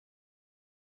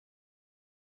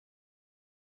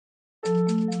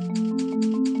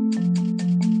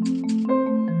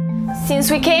Since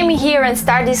we came here and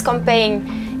started this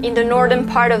campaign in the northern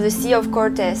part of the Sea of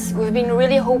Cortez, we've been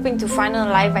really hoping to find a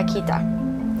live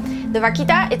vaquita. The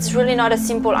vaquita, it's really not a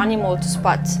simple animal to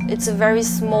spot. It's a very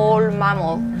small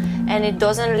mammal and it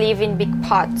doesn't live in big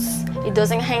pods. It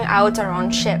doesn't hang out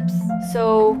around ships.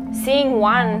 So seeing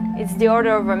one, it's the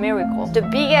order of a miracle. The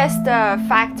biggest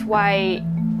fact why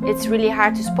it's really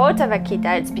hard to spot a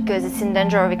vaquita is because it's in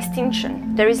danger of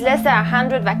extinction. There is less than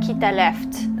 100 vaquita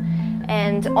left,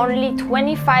 and only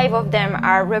 25 of them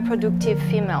are reproductive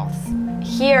females.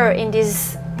 Here in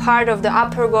this part of the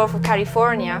upper Gulf of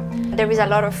California, there is a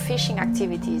lot of fishing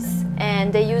activities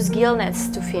and they use gill nets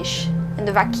to fish. And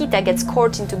the vaquita gets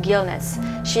caught into gill nets.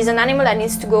 She's an animal that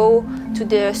needs to go to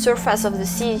the surface of the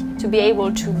sea to be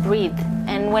able to breathe.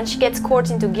 And when she gets caught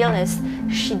into gill nets,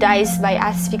 she dies by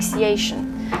asphyxiation.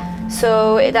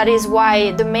 So that is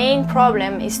why the main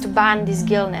problem is to ban these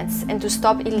gill nets and to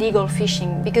stop illegal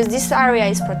fishing, because this area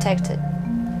is protected.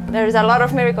 There is a lot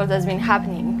of miracles that's been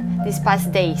happening these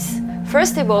past days.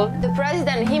 First of all, the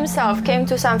president himself came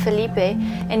to San Felipe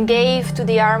and gave to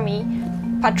the army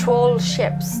patrol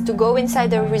ships to go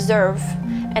inside the reserve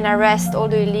and arrest all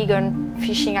the illegal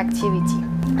fishing activity.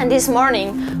 And this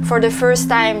morning, for the first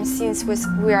time since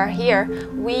we are here,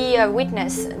 we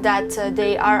witnessed that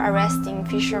they are arresting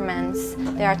fishermen.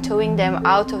 They are towing them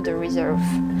out of the reserve,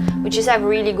 which is a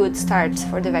really good start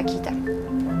for the vaquita.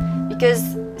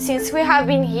 Because since we have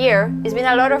been here, there's been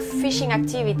a lot of fishing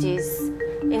activities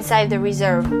inside the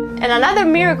reserve. And another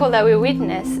miracle that we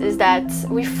witnessed is that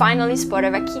we finally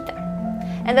spotted a vaquita.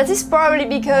 And that is probably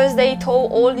because they tow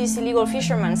all these illegal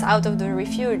fishermen out of the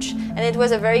refuge. And it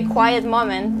was a very quiet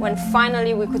moment when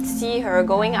finally we could see her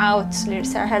going out,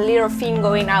 her little fin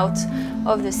going out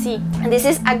of the sea. And this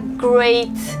is a great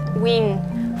win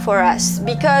for us,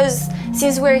 because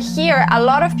since we're here, a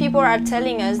lot of people are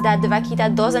telling us that the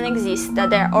vaquita doesn't exist, that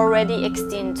they're already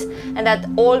extinct, and that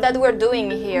all that we're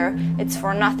doing here, it's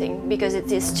for nothing, because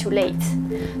it is too late.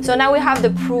 So now we have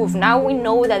the proof. Now we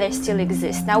know that they still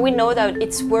exist. Now we know that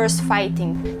it's worth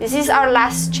fighting. This is our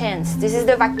last chance. This is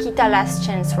the vaquita last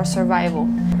chance for survival.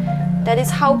 That is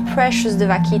how precious the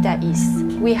vaquita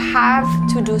is. We have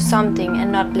to do something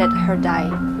and not let her die.